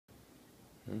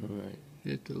Alright,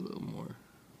 just a little more.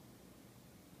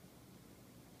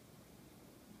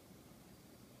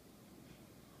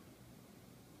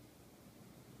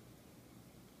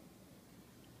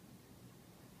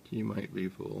 She might be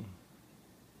full.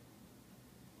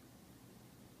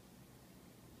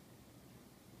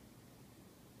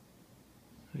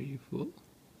 Are you full?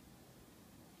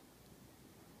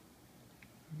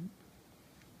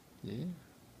 Yeah.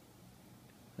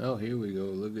 Oh, here we go.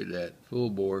 Look at that. Full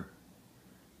bore.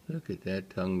 Look at that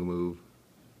tongue move.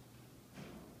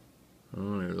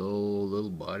 Oh, their little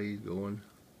bodies going.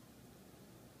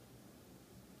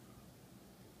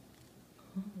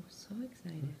 Oh, so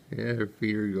excited. Yeah, her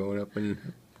feet are going up and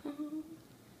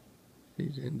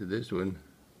she's into this one.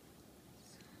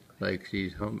 Like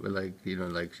she's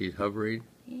like she's hovering.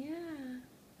 Yeah.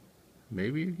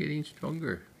 Maybe you're getting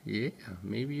stronger. Yeah,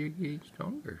 maybe you're getting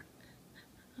stronger.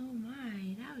 Oh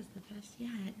my, that was the best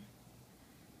yet.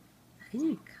 Look at Ooh.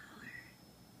 that color.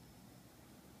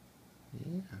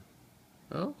 Yeah.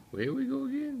 Oh, here we go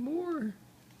again. More.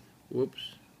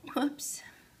 Whoops. Whoops.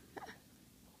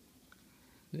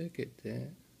 Look at that.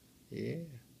 Yeah.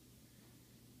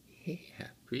 Yeah,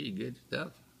 pretty good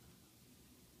stuff.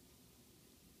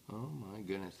 Oh my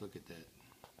goodness, look at that.